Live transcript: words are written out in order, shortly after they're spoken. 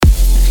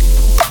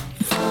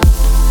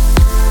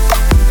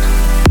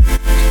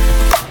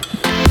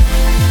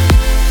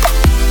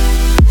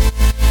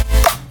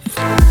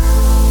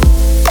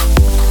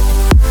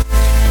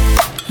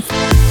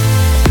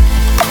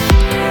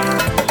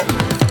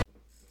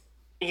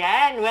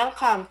Ayan,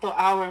 welcome to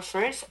our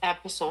first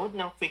episode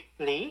ng Quick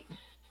Play.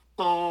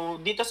 So,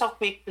 dito sa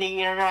Quick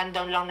Play,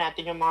 rundown lang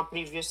natin yung mga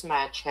previous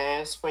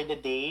matches for the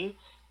day.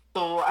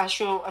 So, as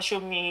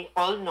you may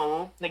all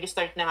know,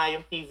 nag-start na nga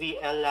yung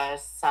PVL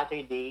last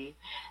Saturday.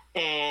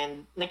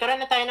 And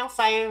nagkaroon na tayo ng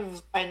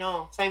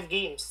five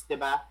games,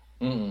 di ba?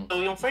 Mm. So,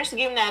 yung first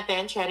game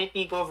natin, Cherry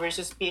Tigo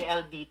versus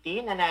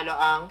PLDT, nanalo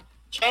ang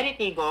Cherry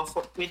Tigo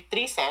with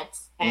 3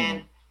 sets.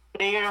 And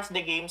player of the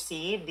game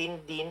si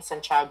Din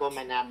Santiago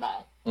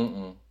Manabat.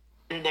 Mm.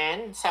 And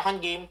then, second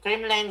game,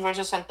 Creamline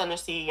versus Santa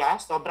Lucia.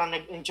 Sobrang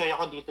nag-enjoy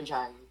ako dito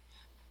dyan.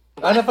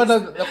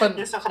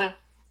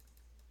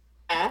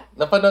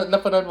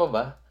 Napanood mo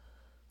ba?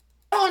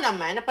 Oo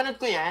naman, napanood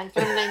ko yan.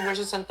 Creamline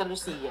versus Santa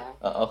Lucia.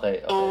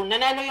 Okay. So,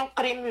 nanalo yung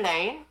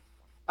Creamline,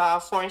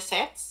 4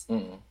 sets.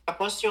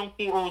 Tapos yung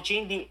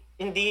POG,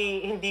 hindi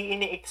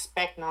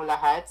ini-expect ng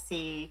lahat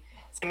si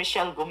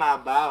Michelle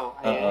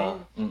Gumabaw. Ayan.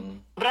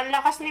 Sobrang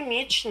lakas ni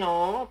Mitch,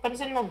 no?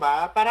 Pansin mo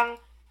ba?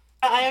 Parang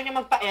ayaw niya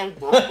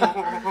magpa-elbow.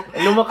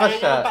 Lumakas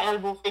siya. Ayaw niya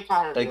magpa-elbow kay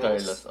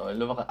Carlos.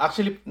 Lumakas.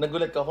 Actually,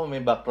 nagulat ako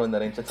may background na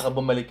rin siya. Saka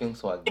bumalik yung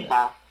swag niya.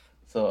 Diba?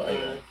 So,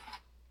 ayun.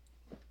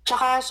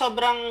 Tsaka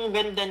sobrang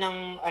ganda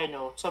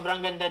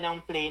ng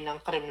play ng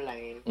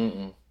Creamline.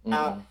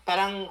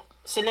 Parang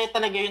sila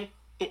talaga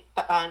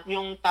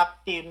yung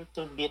top team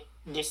to beat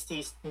this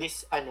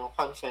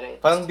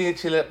conference. Parang di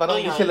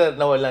sila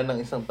nawala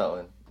ng isang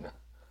taon.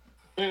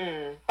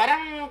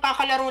 Parang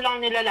kakalaro lang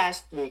nila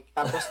last week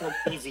tapos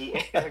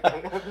nag-PVL.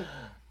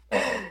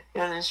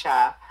 Yan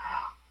siya.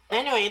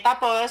 Anyway,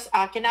 tapos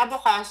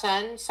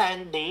kinabukasan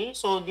Sunday,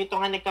 so dito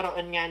nga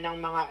nagkaroon nga ng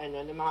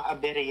mga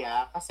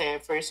aberya kasi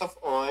first of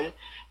all,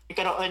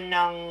 nagkaroon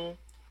ng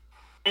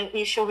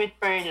issue with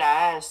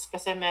Perlas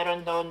kasi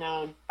meron daw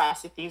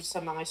nag-positive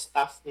sa mga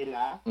staff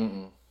nila.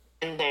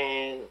 And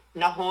then,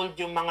 na-hold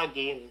yung mga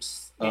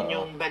games. Yun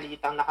yung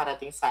balitang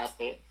nakarating sa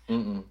atin.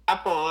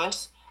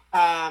 Tapos,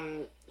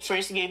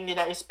 first game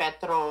nila is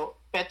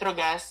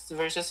Petrogas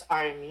versus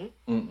Army.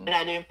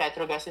 Nanalo yung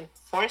Petrogas in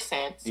 4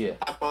 sets. Yeah.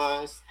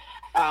 Tapos,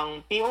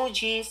 ang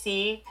POG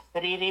si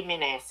Riri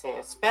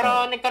Meneses.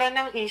 Pero nagkaroon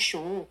ng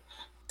issue.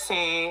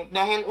 Kasi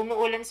dahil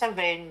umuulan sa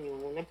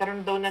venue,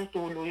 nagkaroon daw ng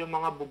tulo yung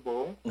mga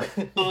bubong.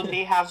 So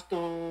they have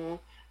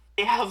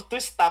to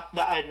stop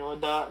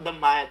the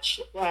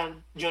match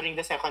during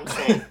the second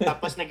set.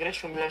 Tapos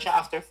nag-resume lang siya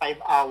after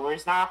 5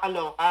 hours.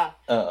 Nakakaloka.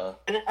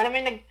 Alam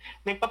mo,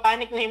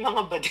 nagpapanik na yung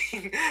mga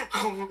bading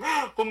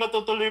kung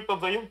matutuloy pa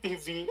ba yung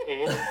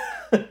PVL.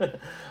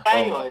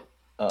 Ayun.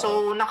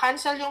 So,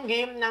 na-cancel yung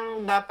game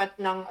ng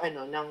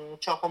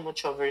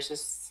Chocomucho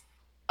versus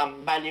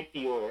Bali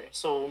Pure.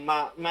 So,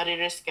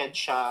 marireschedule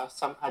siya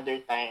some other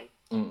time.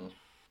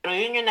 Pero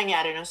yun yung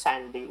nangyari ng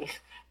Sunday.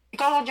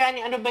 Ikaw,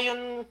 Johnny, ano ba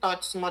yung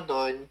thoughts mo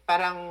doon?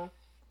 Parang,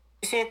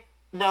 is it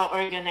the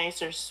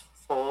organizer's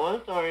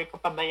fault or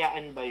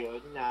kapabayaan ba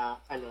yun na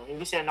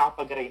hindi sila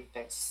nakapag-rain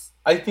test?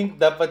 I think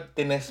dapat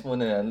tinest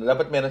muna yan.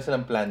 Dapat meron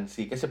silang plan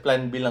C. Kasi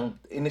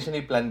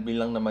initially plan B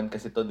lang naman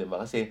kasi to, di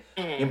ba? Kasi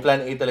yung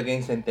plan A talaga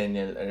yung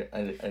Centennial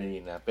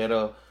Arena.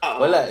 Pero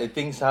wala,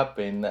 things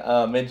happen.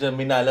 Medyo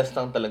minalas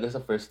lang talaga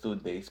sa first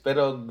 2 days.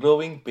 Pero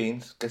growing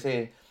pains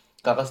kasi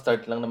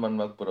kaka-start lang naman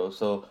mag-pro.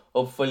 So,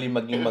 hopefully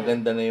maging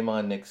maganda na yung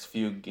mga next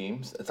few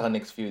games at saka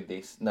next few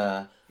days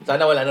na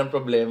sana wala nang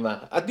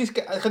problema. At least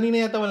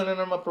kanina yata wala na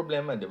naman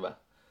problema, di ba?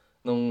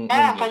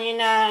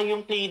 Kanina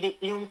yung play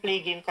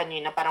game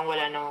kanina parang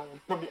wala nang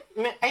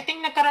problema. I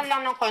think nagkaroon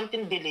lang ng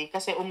konting delay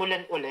kasi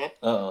umulan ulit.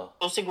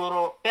 So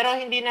siguro, pero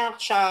hindi na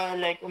siya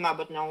like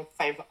umabot ng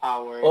 5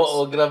 hours.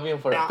 Oo, grabe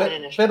yung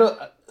pero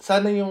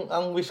sana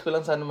ang wish ko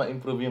lang sana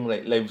ma-improve yung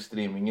live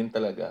streaming. Yun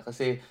talaga.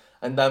 Kasi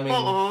ang daming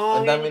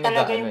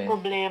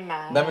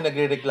problema. Ang daming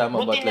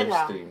nagrereklamo about live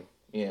stream.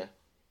 Yeah.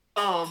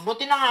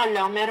 Buti na nga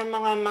lang meron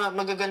mga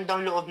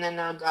magagandang loob na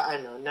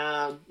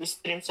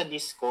nag-stream sa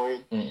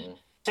Discord.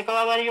 Kasi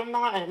kawawa yung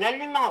mga, lalo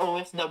yung mga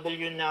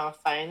OFW na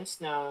fans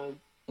na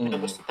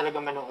gusto talaga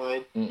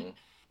manood.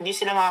 Hindi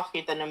sila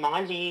makakita ng mga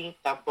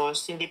link,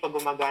 tapos hindi pa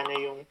gumagana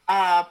yung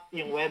app,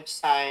 yung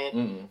website.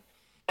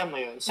 Alam mo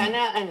yun.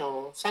 Sana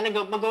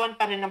magawan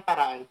pa rin ng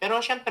paraan. Pero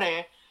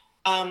syempre,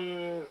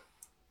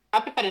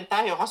 happy pa rin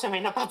tayo kasi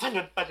may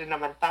napapanood pa rin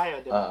naman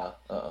tayo, di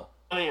ba?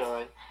 So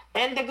yun.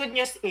 And the good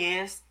news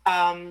is,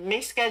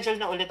 may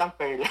schedule na ulit ang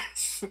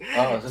Perlas.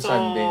 Sa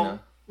Sunday na.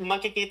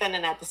 Makikita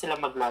na natin sila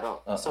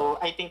maglaro. So,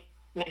 I think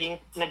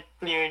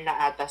nag-clear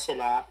na ata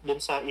sila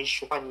dun sa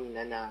issue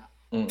kanina na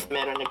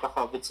meron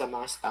nagka-COVID sa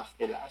mga staff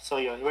nila.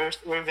 So, yun.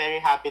 We're very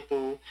happy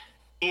to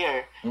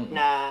hear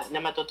na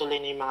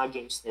matutuloy na yung mga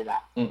games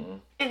nila.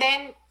 And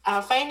then,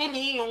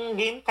 finally, yung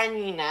game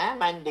kanina,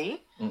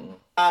 Monday,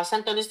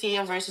 Santa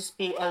Lucia versus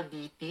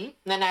PLDT.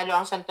 Nanalo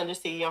ang Santa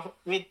Lucia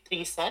with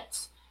 3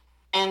 sets.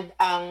 And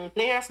ang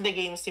player of the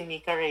game si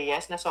Mika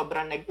Reyes na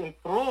sobrang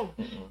nag-improve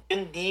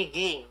yung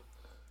D-game.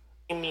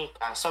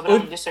 Mika.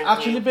 Sobrang deserve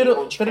actually,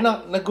 pero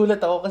nagulat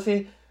ako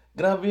kasi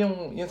grabe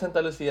yung Santa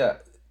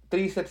Lucia.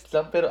 3 sets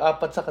lang pero 4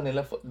 sa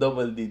kanila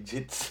double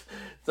digits.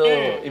 So,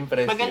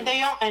 impressive.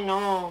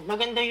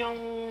 Maganda yung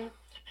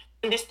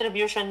yung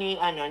distribution ni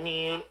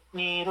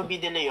Ruby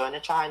De Leon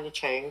at saka ni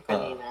Cheng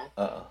kanina.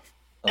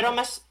 Pero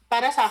mas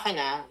para sa akin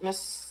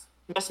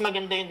mas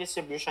maganda yung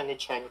distribution ni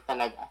Cheng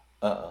talaga.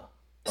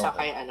 Sa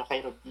kay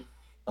Ruby.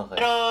 Okay.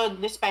 Pero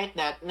despite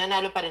that,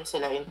 nanalo pa rin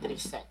sila in 3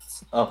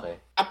 sets. Okay.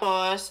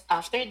 Tapos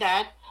after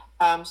that,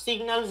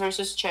 Signal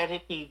versus Cherry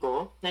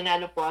Tigo.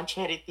 Nanalo po ang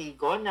Cherry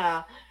Tigo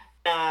na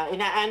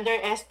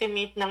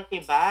ina-underestimate ng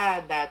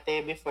iba dati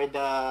before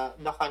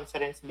the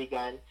conference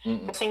began.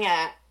 Kasi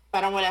nga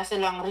parang wala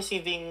silang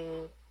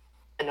receiving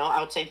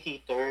outside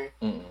hitter.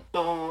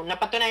 So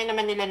napatunayan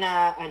naman nila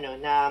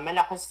na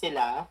malakas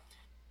sila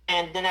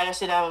and nanalo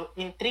sila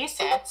in 3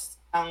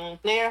 sets.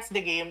 Ang player of the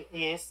game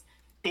is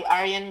si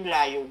Aryan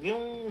Layog,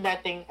 yung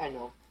dating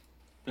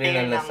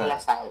player ng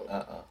Lasal.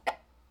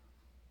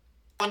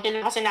 Konti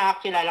lang kasi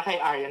nakakilala kay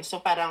Aryan,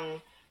 so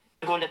parang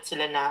nagulat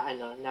sila na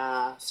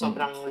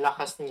sobrang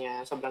lakas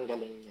niya, sobrang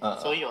galing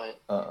niya. So yun.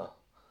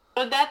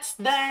 So that's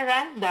the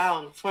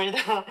rundown for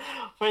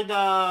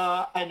the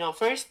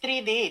first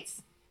 3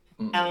 dates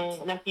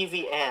ng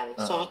PVL.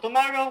 So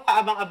tomorrow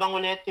kaabang-abang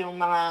ulit yung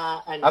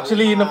mga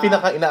Actually, yun ang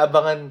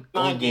pinaka-inaabangan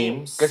ng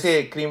game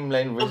kasi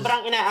Creamline versus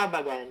sobrang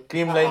inaabangan.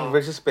 Creamline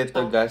versus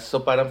Petrogas. So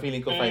parang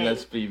feeling ko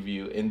finals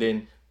preview and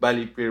then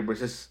Bali Pier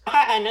versus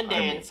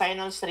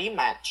finals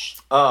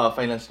rematch.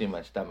 Finals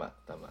rematch. Tama.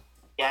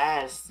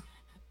 Yes.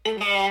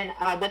 And then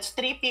that's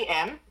 3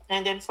 p.m.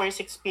 and then for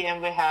 6 p.m.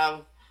 we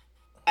have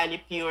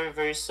Bali Pure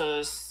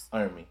versus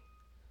Army.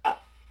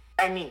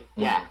 Army.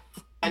 Yeah.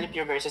 Bali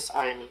Pure versus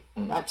Army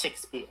at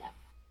 6 p.m.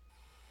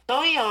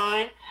 So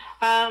yun,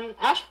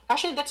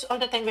 actually that's all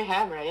the time we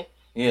have, right?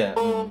 Yeah.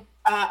 So,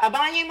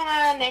 abangan niyo yung mga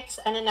next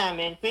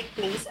namin, quick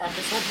plays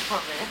episode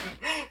namin.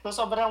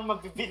 So sobrang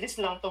mabibilis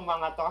lang itong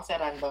mga to kasi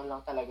random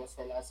lang talaga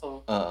sila.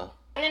 So,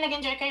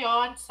 nag-enjoy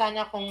kayo.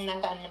 Sana kung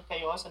nasaan man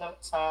kayo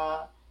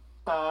sa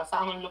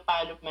ang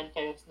lupalop man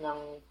kayo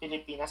ng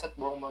Pilipinas at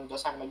buong mundo,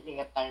 sana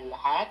mag-ingat tayong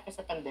lahat kasi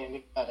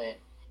pandemic pa rin.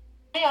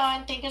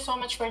 Ayun, thank you so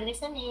much for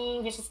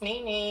listening. This is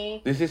Nene.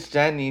 This is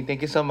Johnny.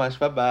 Thank you so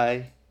much.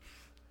 Bye-bye.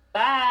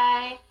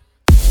 Bye!